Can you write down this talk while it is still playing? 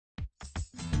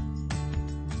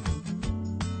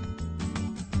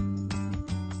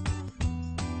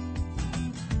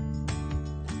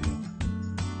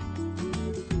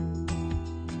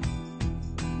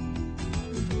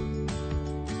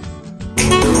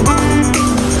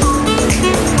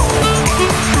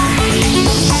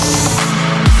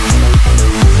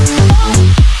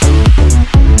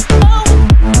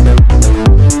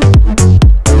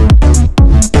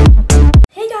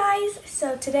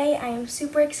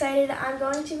excited. I'm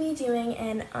going to be doing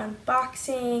an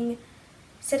unboxing,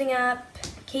 setting up,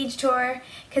 cage tour,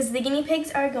 because the guinea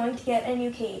pigs are going to get a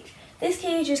new cage. This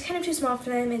cage is kind of too small for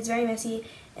them, it's very messy,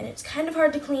 and it's kind of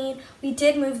hard to clean. We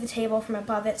did move the table from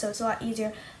above it, so it's a lot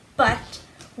easier, but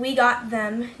we got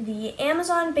them the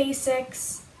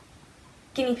AmozonBasics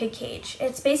guinea pig cage.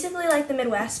 It's basically like the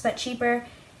Midwest, but cheaper,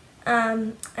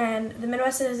 and the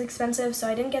Midwest is expensive, so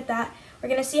I didn't get that. We're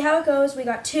going to see how it goes. We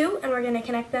got two, and we're going to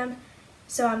connect them.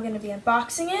 So I'm going to be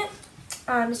unboxing it,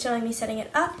 just showing me setting it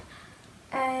up,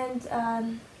 and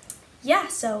yeah,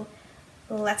 so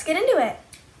let's get into it.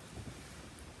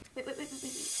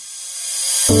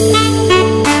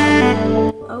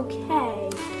 Okay,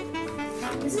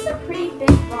 this is a pretty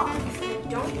big box, and I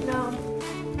don't know.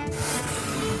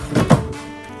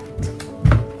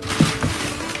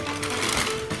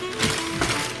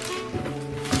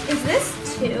 Is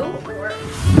this two, or,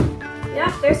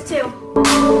 yeah, there's two.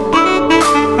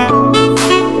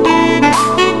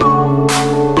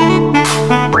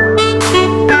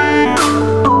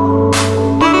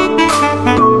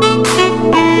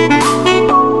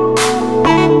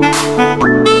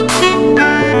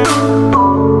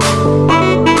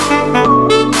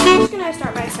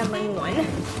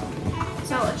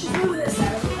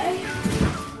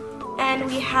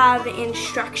 Have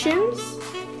instructions.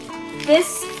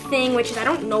 This thing, which is, I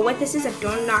don't know what this is,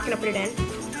 I'm not going to put it in.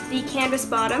 The canvas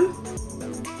bottom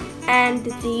and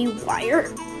the wire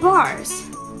bars.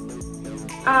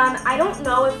 I don't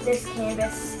know if this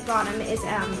canvas bottom is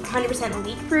 100%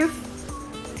 leak proof,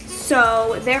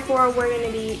 so therefore we're going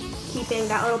to be keeping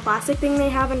that little plastic thing they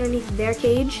have underneath their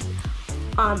cage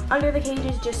under the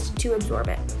cages just to absorb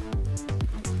it.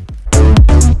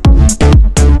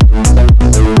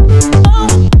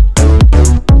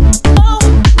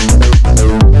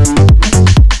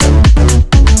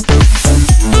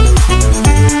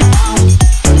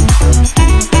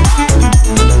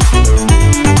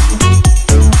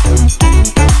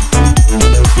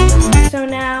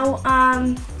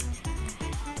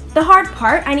 The hard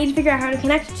part, I need to figure out how to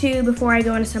connect to before I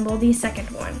go and assemble the second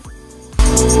one.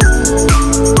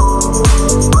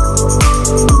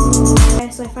 Okay,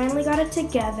 so I finally got it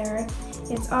together.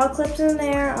 It's all clipped in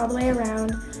there all the way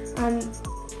around.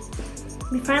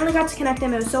 We finally got to connect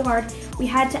them. It was so hard. We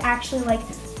had to actually like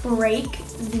break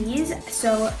these.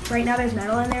 So right now there's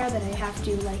metal in there that I have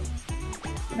to like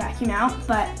vacuum out,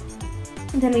 but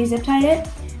then we zip tied it.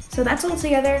 So that's all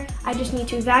together. I just need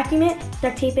to vacuum it,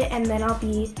 duct tape it, and then I'll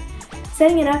be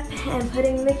setting it up and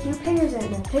putting the cute piggers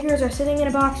in. The piggers are sitting in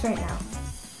a box right now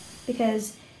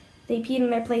because they peed in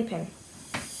their playpen.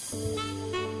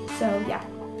 So yeah.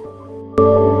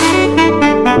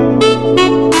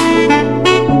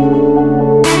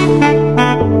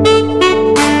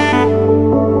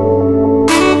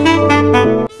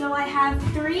 So I have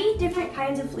 3 different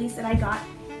kinds of fleece that I got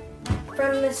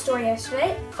from the store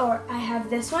yesterday. Or I have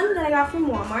this one that I got from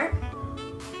Walmart.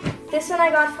 This one I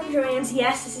got from Joann's.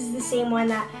 Yes, this is the same one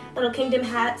that Little Kingdom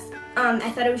has.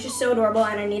 I thought it was just so adorable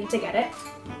and I needed to get it.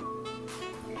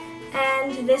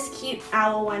 And this cute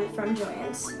owl one from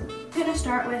Joann's. I'm going to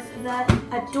start with the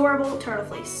adorable turtle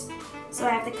fleece. So I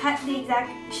have to cut the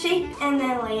exact shape and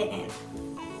then lay it in.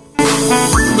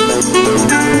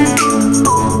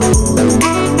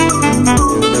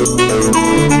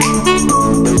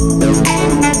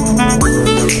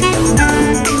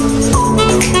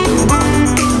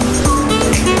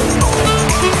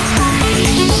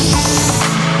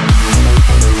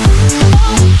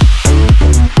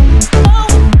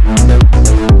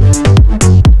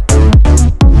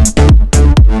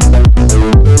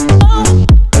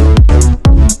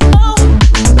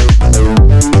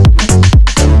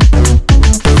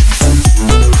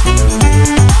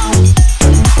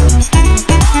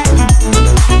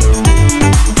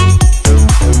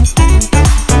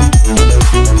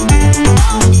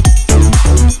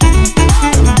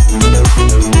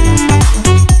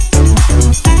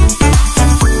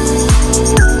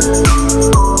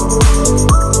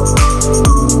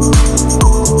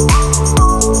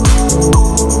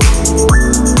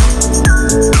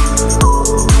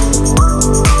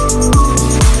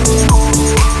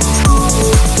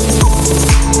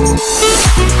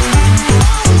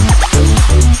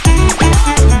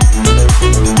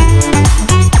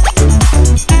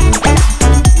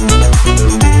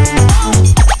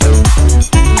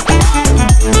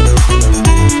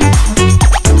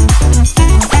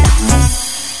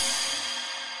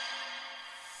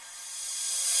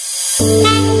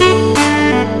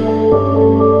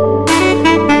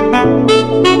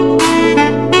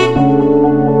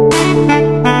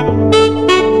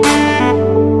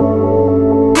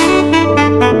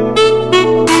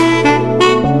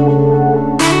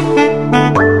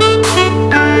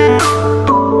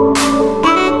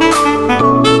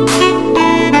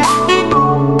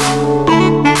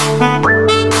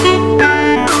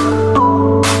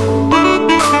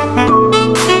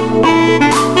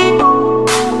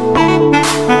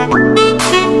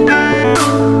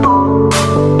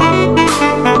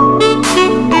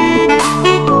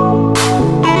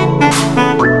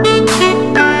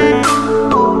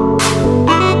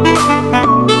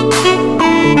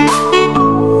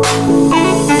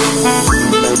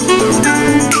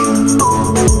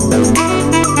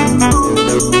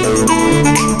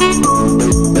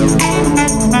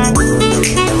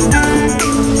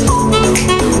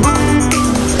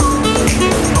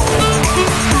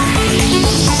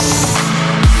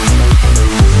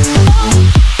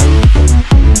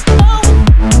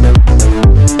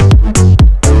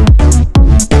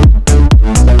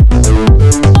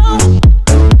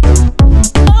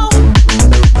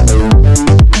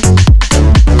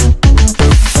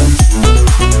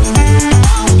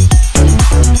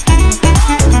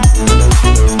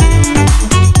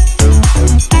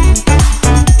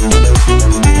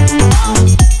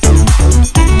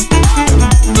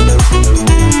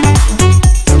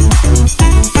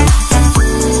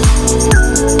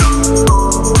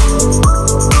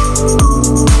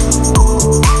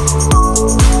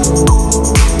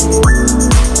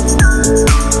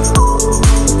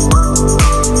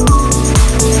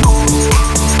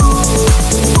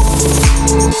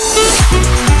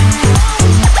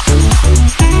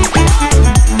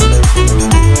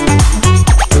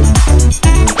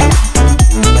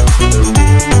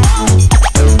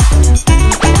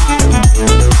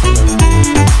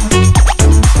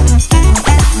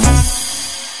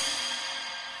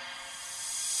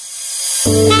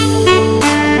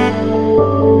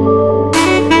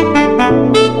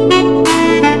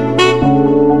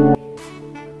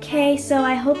 So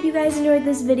I hope you guys enjoyed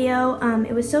this video.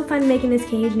 It was so fun making this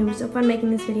cage, and it was so fun making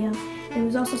this video. And it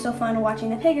was also so fun watching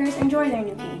the piggers enjoy their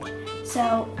new cage.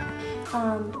 So,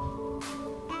 I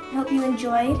hope you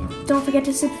enjoyed. Don't forget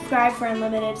to subscribe for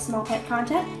unlimited small pet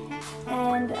content.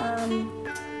 And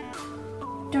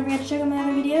don't forget to check out my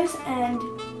other videos. And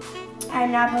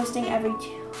I'm now posting every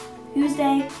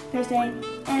Tuesday, Thursday,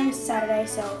 and Saturday.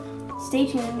 So stay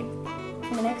tuned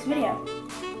for the next video.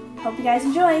 Hope you guys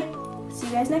enjoy. See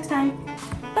you guys next time.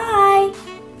 Bye!